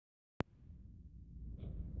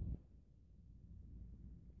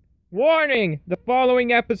Warning! The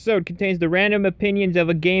following episode contains the random opinions of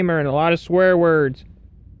a gamer and a lot of swear words.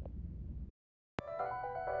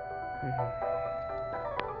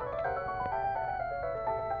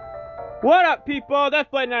 What up, people? That's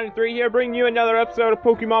Blade93 here, bringing you another episode of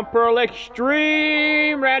Pokemon Pearl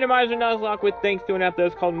Extreme Randomizer Nuzlocke with thanks to an app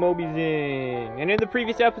that's called Mobizen. And in the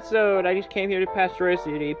previous episode, I just came here to Pastoria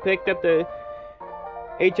City, picked up the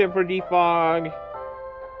HM for Defog,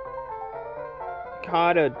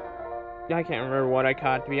 caught a... I can't remember what I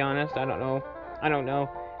caught, to be honest. I don't know.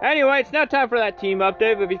 Anyway, it's now time for that team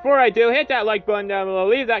update, but before I do, hit that like button down below,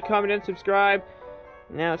 leave that comment and subscribe.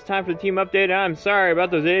 Now it's time for the team update, and I'm sorry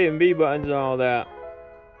about those A and B buttons and all that.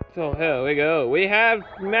 So, here we go. We have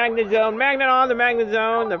Magnet Zone, Magnet on the Magnet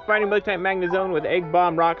Zone, the Fighting Bug-type Magnet Zone with Egg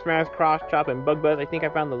Bomb, Rock Smash, Cross Chop, and Bug Buzz. I think I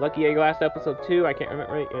found the Lucky Egg last episode, too. I can't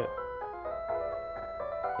remember right yet.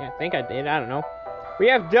 Yeah, I think I did. I don't know. We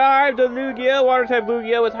have Dive, the Lugia, Water-type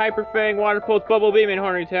Lugia with Hyper Fang, Water Pulse, Bubble Beam, and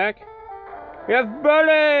Horny Attack. We have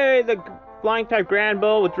Bully, the Flying-type Grand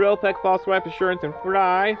Bull with Drill Peck, False Swipe, Assurance, and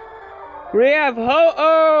Fly. We have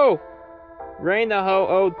Ho-Oh! Rain the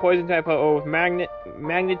Ho-Oh, Poison-type Ho-Oh with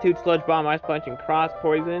Magnitude, Sludge Bomb, Ice Punch, and Cross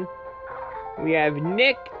Poison. We have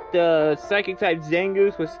Nick, the Psychic-type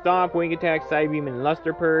Zangoose with Stomp, Wing Attack, Side Beam, and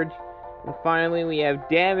Luster Purge. And finally, we have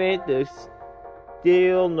Dammit, the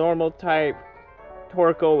Steel, Normal-type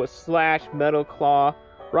Torkoal with Slash, Metal Claw,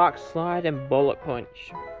 Rock Slide, and Bullet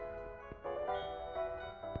Punch.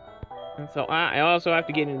 And so I also have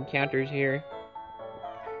to get encounters here.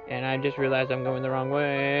 And I just realized I'm going the wrong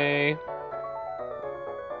way.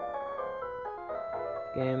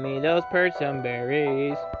 Give me those Pertsum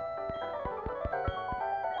berries.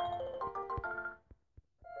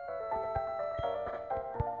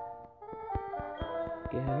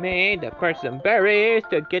 Give me the Pertsum berries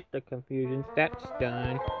to get the confusion stats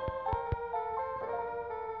done.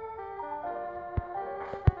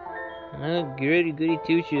 Oh, goody goody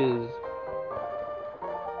two shoes.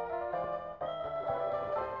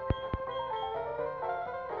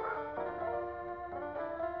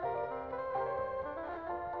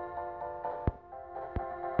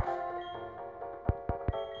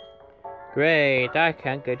 Great, I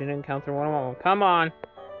can't get an encounter one-on-one. Come on.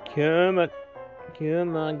 Come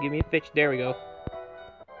on, give me a fish. There we go.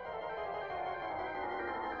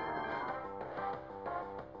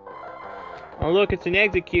 Oh look, it's an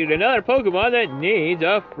Execute, another Pokemon that needs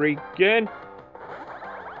a freaking...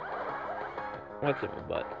 What's in my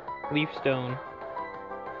butt? Leaf Stone.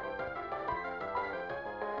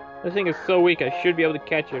 This thing is so weak, I should be able to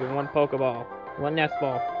catch it in one Pokeball. One Nest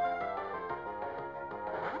Ball.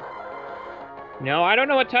 No, I don't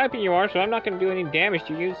know what typing you are, so I'm not going to do any damage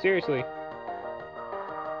to you, seriously.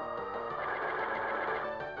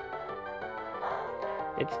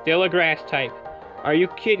 It's still a grass type. Are you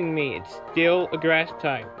kidding me? It's still a grass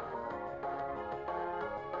type.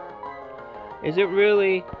 Is it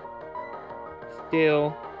really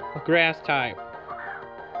still a grass type?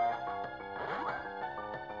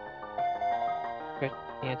 The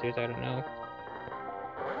answer is I don't know.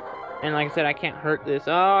 And like I said, I can't hurt this.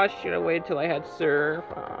 Oh, I should have waited till I had Surf.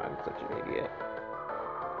 Oh, I'm such an idiot.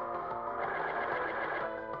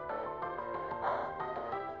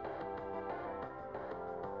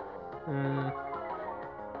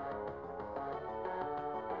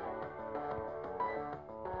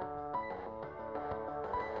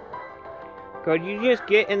 Could you just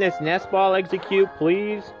get in this Nest Ball Execute,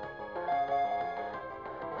 please?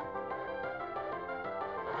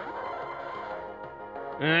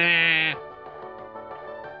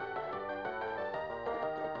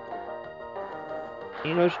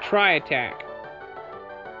 You know, it's Tri Attack.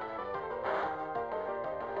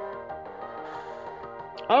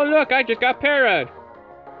 Oh look, I just got parried.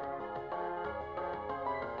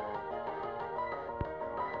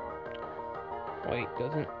 Wait,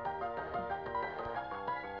 doesn't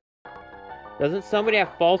somebody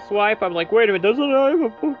have False Swipe? I'm like, wait a minute, doesn't I have a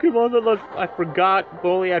Pokemon that lets... I forgot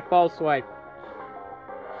Bully had False Swipe.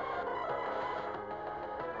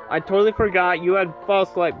 I totally forgot you had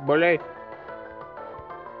False Swipe, Bully.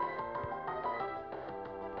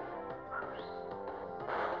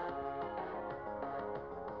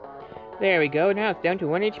 There we go, now it's down to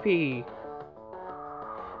 1 HP.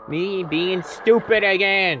 Me being stupid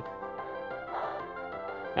again.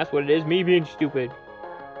 That's what it is, me being stupid.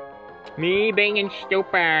 Me being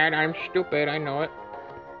stupid, I'm stupid, I know it.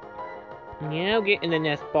 Now get in the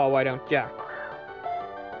Nest Ball, why don't ya?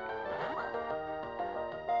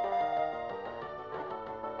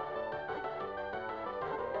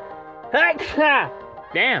 Hacha!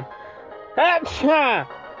 Damn! Hacha!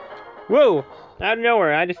 Whoa! Out of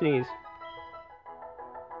nowhere, I just sneezed.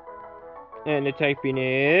 And the typing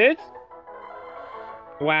is...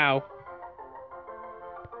 Wow.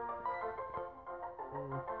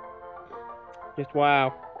 Just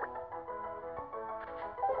wow.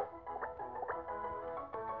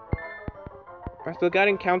 I still got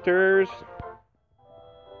encounters.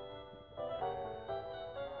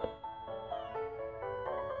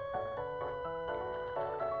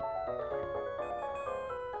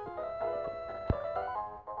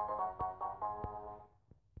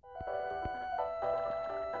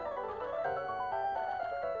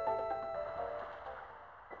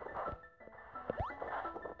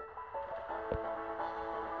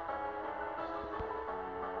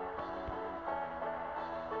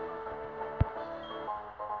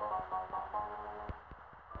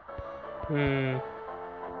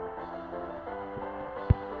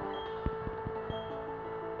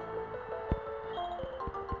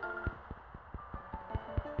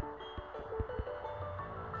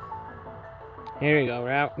 Here we go,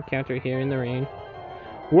 route encounter here in the rain.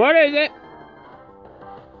 What is it?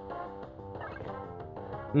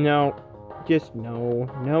 No. Just no.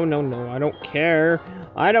 No, no, no. I don't care.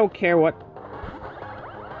 I don't care what...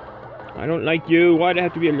 I don't like you. Why'd it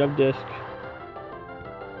have to be a love disc?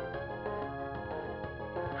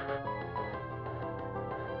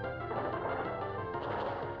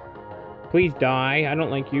 Please die. I don't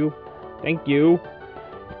like you. Thank you.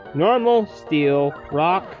 Normal, steel,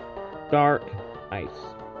 rock, dark, ice.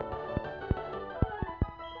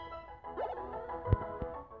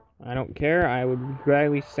 I don't care. I would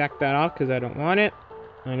gladly sack that off because I don't want it.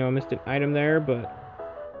 I know I missed an item there, but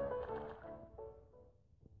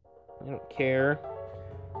I don't care.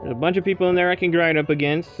 There's a bunch of people in there I can grind up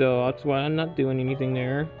against, so that's why I'm not doing anything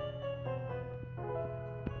there.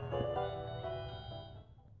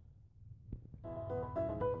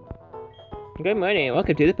 Good morning.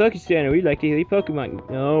 Welcome to the Poké Center. We'd like to heal your Pokemon.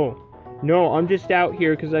 No. No, I'm just out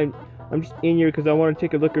here because I'm just in here because I want to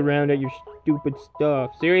take a look around at your stupid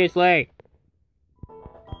stuff. Seriously.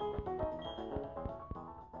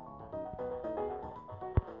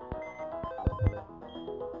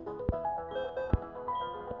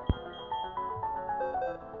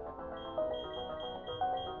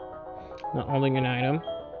 Not holding an item.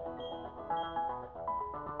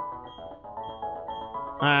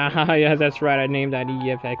 Ah, yeah, that's right. I named that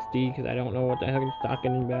EFXD because I don't know what the heck I'm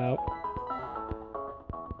talking about.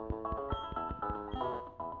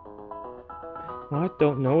 I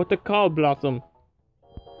don't know what to call Blossom.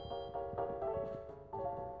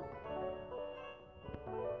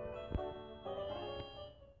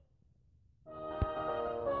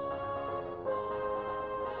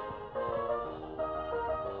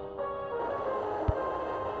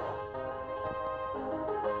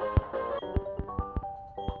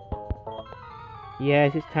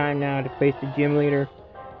 Yes, it's time now to face the gym leader.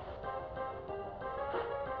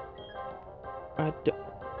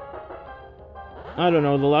 I don't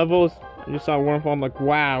know, the levels, I just saw Wormhole, I'm like,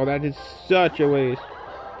 wow, that is such a waste.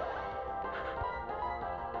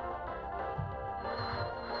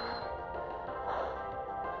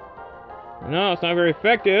 No, it's not very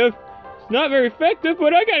effective. It's not very effective,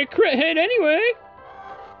 but I got a crit hit anyway.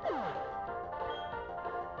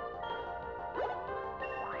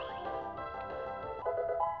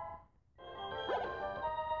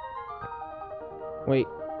 Wait,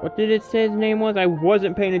 what did it say his name was? I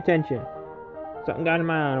wasn't paying attention. Something got in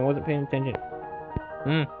my eye, I wasn't paying attention.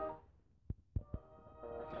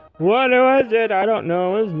 What was it? I don't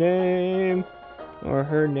know his name. Or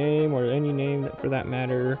her name, or any name for that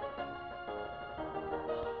matter.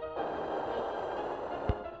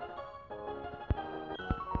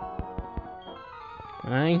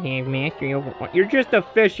 I have mastery over water. You're just a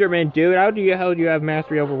fisherman, dude. How the hell do you have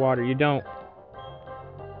mastery over water? You don't.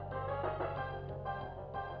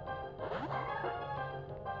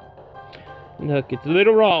 Look, it's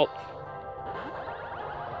Little Ralt.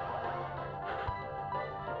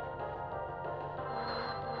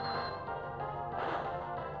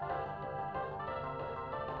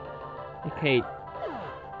 Okay.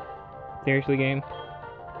 Seriously, game?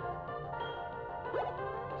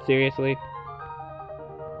 Seriously?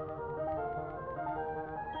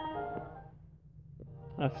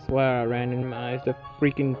 I swear I randomized a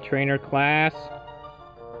freaking trainer class.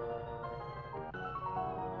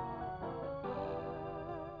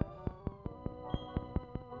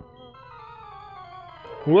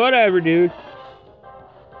 Whatever, dude.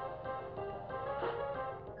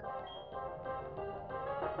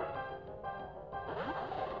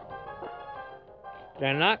 Did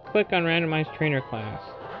I not click on randomized trainer class?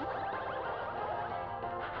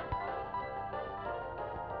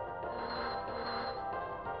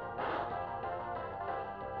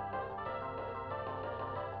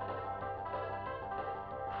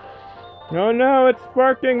 Oh no, it's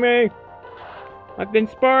sparking me! I've been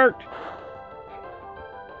sparked!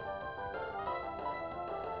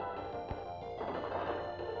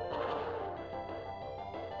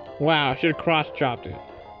 Wow, I should have cross-chopped it.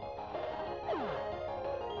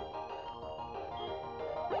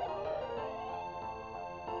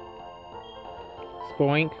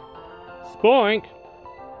 Spoink. Spoink!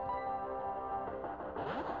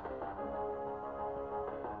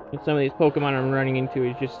 And some of these Pokemon I'm running into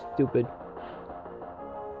is just stupid.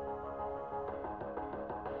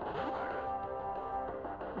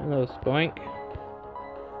 Hello, Spoink.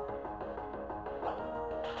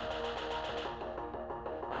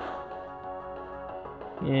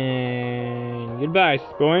 And goodbye,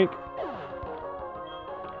 Spoink.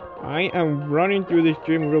 I am running through this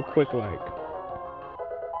gym real quick like.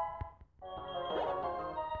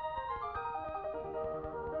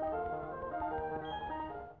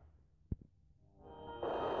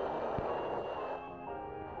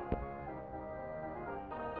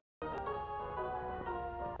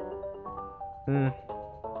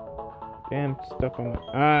 Damn stuff on my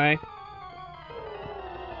eye.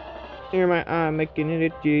 Hear my eye making it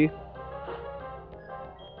itchy.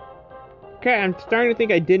 Okay, I'm starting to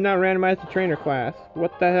think I did not randomize the trainer class.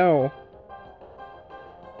 What the hell?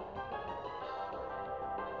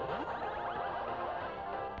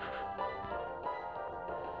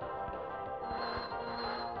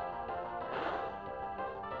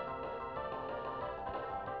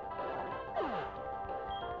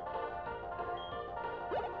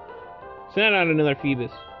 Send out another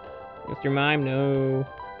Phoebus. Mr. Mime, no.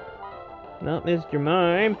 Not Mr.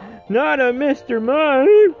 Mime. Not a Mr.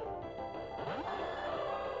 Mime!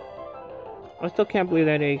 I still can't believe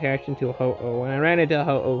that egg hatched into a Ho-Oh, and I ran into a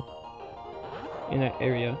Ho-Oh in that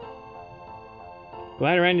area.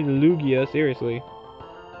 Glad I ran into Lugia, seriously.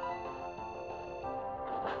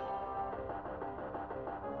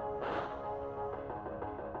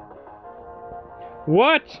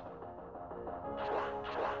 What?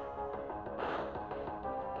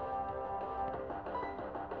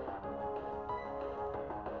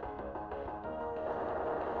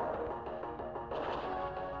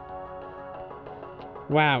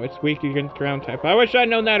 Wow, it's weak against ground type. I wish I'd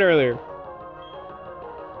known that earlier.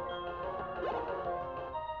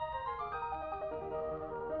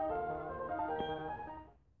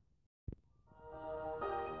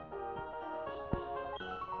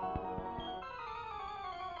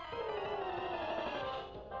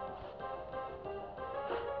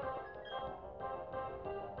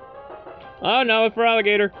 Oh no, it's for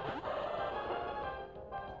alligator.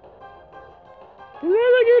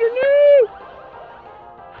 Alligator, no!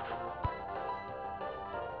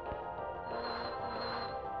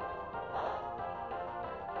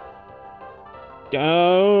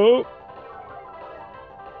 Go!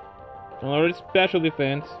 Already special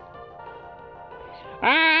defense.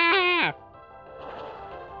 Ah!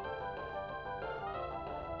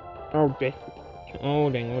 Oh, dang. Oh,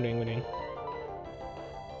 dang, oh, dang, oh, dang.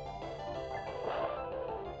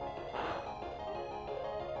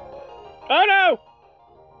 Oh, no!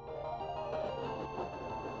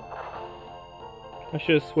 I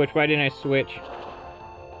should have switched. Why didn't I switch?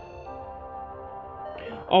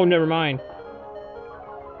 Oh, never mind.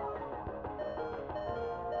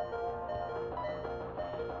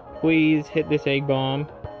 Please hit this egg bomb.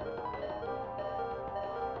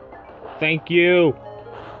 Thank you!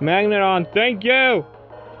 Magneton, thank you!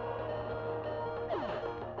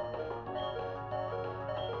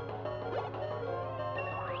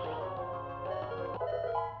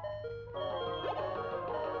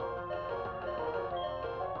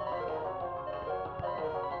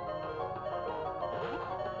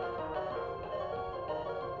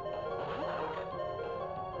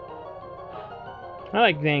 I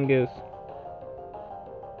like Zangoose.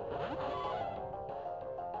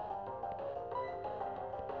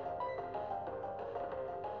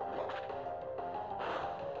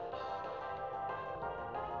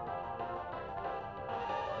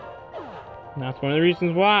 And that's one of the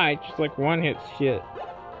reasons why. Just like one hit shit.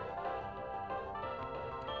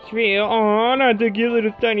 Spiel. Oh, not the cute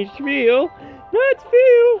little tiny Spiel. Not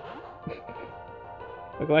Spiel.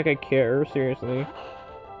 Look like I care, seriously.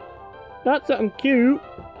 Not something cute,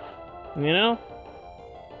 you know?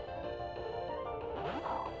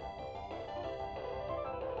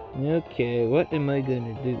 Okay, what am I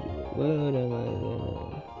gonna do? What am I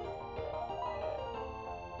gonna...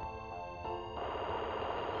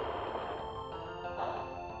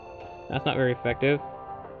 That's not very effective.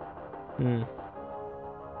 It's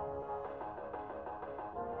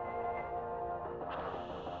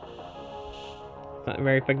not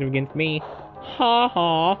very effective against me. Ha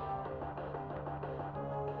ha.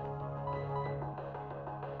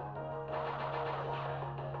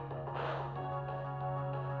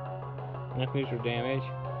 Enough neutral damage.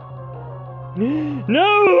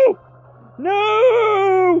 No!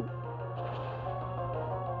 No!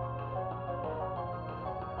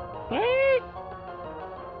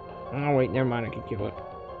 Oh wait, never mind, I can kill it.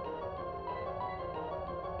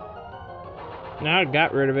 Now I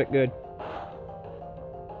got rid of it, good.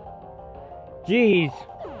 Jeez.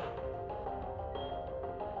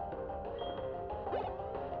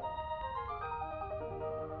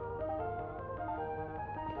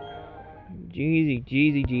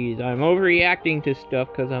 Jeez. I'm overreacting to stuff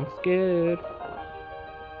because I'm scared.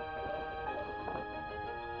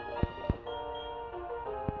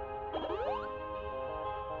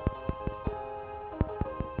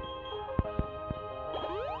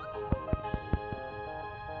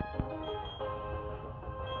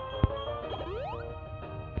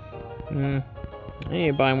 I need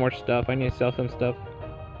to buy more stuff. I need to sell some stuff.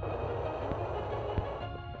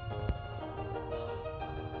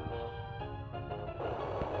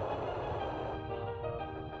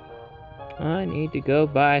 I need to go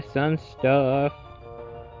buy some stuff.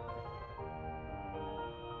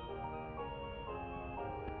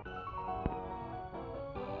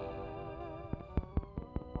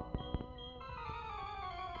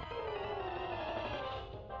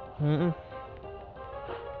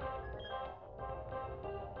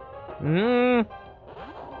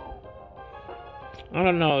 I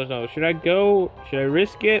don't know though. Should I go? Should I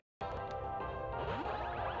risk it?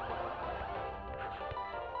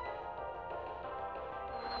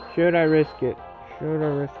 Should I risk it? Should I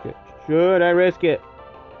risk it? Should I risk it?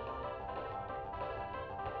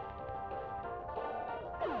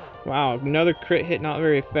 Wow, another crit hit, not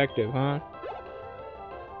very effective, huh?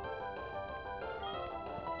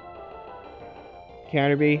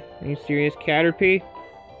 Caterpie? Are you serious? Caterpie?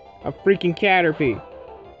 A freaking Caterpie!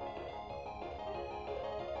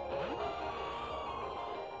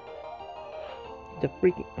 The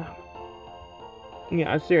freaking... Oh.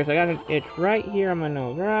 Yeah, I'm serious. I got an itch right here on my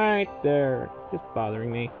nose. Right there. It's just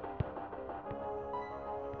bothering me.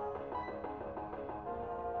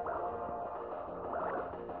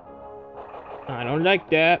 I don't like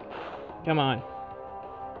that. Come on.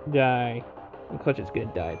 Die. And Clutch is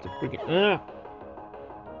gonna die. It's a freaking... Ah!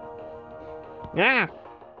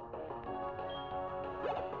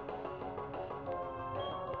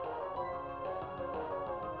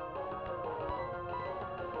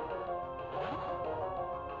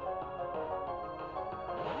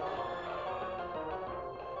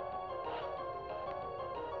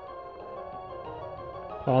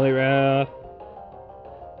 Poliwrath.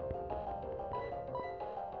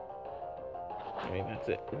 Okay, that's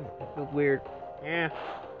it. That feels weird. Yeah.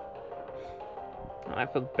 Oh,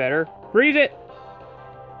 that feels better. Freeze it!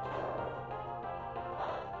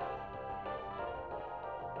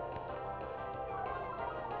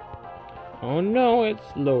 Oh no, it's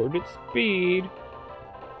lowered its speed.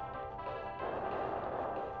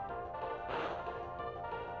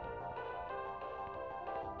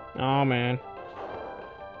 Oh man.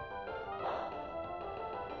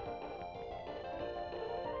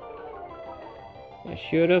 I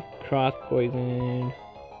should have cross poisoned.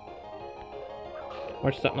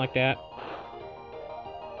 Or something like that.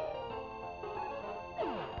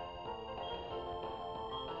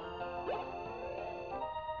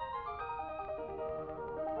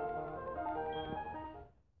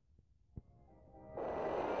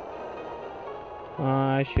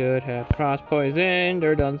 I should have cross poisoned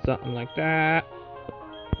or done something like that.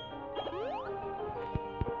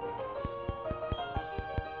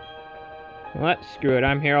 What? Screw it,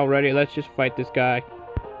 I'm here already. Let's just fight this guy.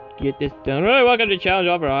 Get this done. Hey, welcome to Challenge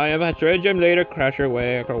Offer. I am a Trade Gym Leader, Crusher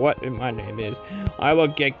Wick, or what my name is. I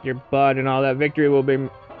will kick your butt and all that. Victory will be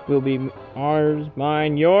ours,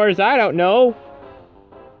 mine, yours. I don't know.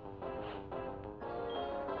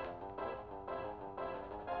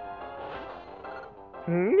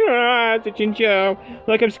 It's a Chinchou.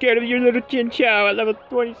 Like I'm scared of your little Chinchou at level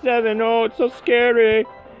 27. Oh, it's so scary.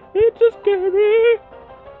 It's so scary.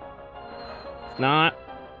 It's not.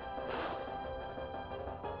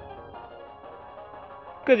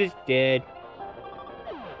 Because it's dead.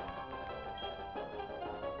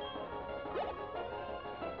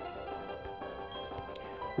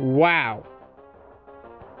 Wow.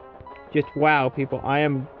 Just wow, people. I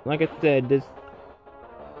am, like I said, this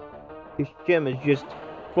gym is just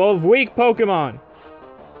full of weak Pokemon.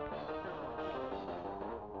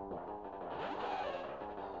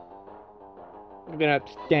 Look at it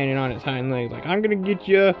standing on its hind legs like, I'm gonna get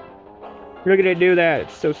you. Look at it do that.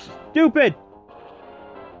 It's so stupid.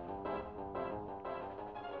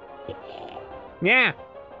 Yeah.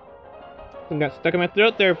 I got stuck in my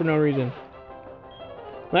throat there for no reason.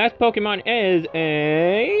 Last Pokemon is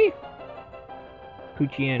a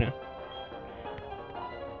Poochyena.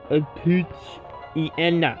 A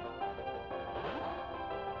Poochyena.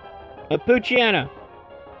 A Poochyena.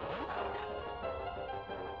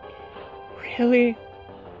 Really?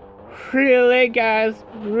 Really, guys?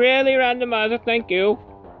 Really, Randomizer? Thank you.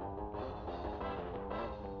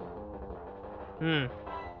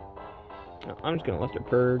 I'm just gonna let it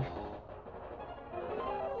purge.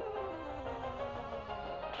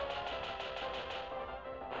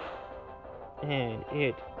 And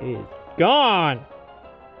it is gone!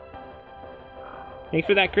 Thanks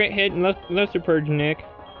for that crit hit and Luster Purge, Nick.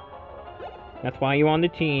 That's why you on the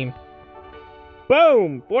team.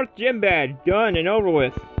 Boom! 4th gym badge. Done and over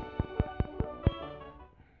with.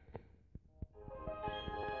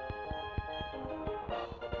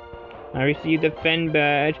 I received the Fen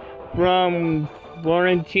badge from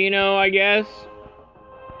Florentino, I guess.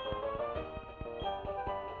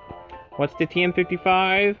 What's the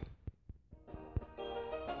TM55?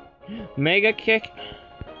 Mega Kick?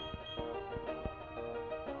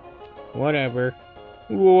 Whatever.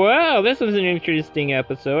 Well, this was an interesting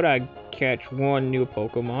episode. I catch one new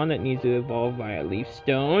Pokemon that needs to evolve via Leaf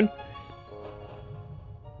Stone.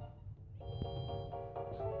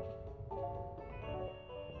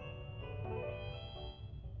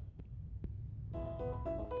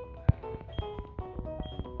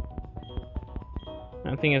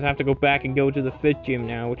 The thing is, I have to go back and go to the 5th gym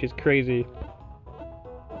now, which is crazy.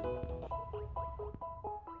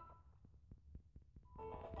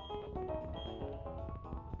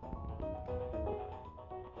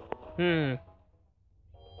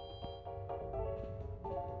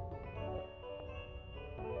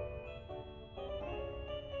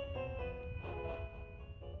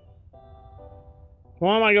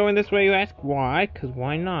 Why am I going this way, you ask? Why? 'Cause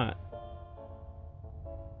why not?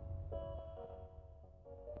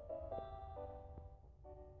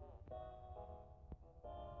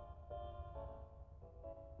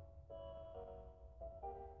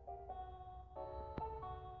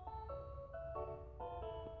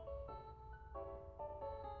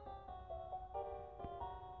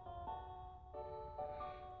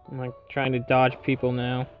 I'm like trying to dodge people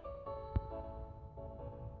now.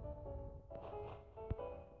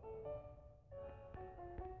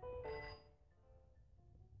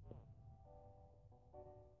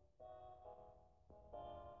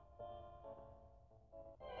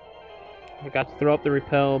 I got to throw up the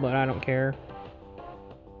repel, but I don't care.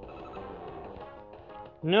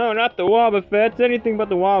 No, not the Wobbuffets. Anything but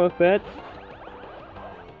the Wobbuffets.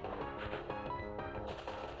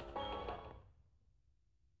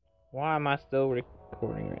 Why am I still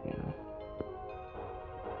recording right now?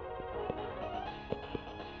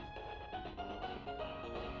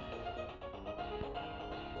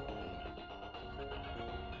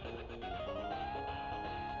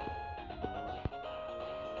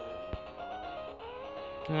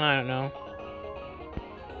 I don't know.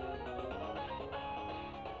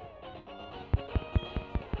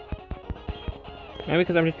 Maybe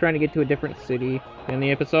because I'm just trying to get to a different city than the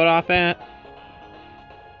episode off at.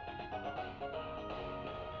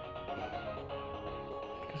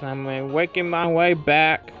 Because I'm working my way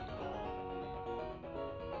back.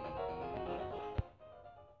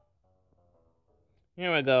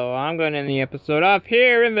 Anyway, though, I'm going to end the episode off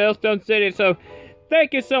here in Veilstone City, so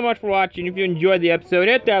thank you so much for watching. If you enjoyed the episode,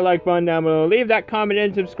 hit that like button down below. Leave that comment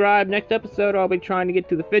and subscribe. Next episode, I'll be trying to get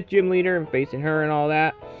to the 5th gym leader and facing her and all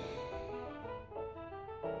that.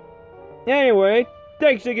 Anyway,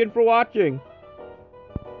 thanks again for watching.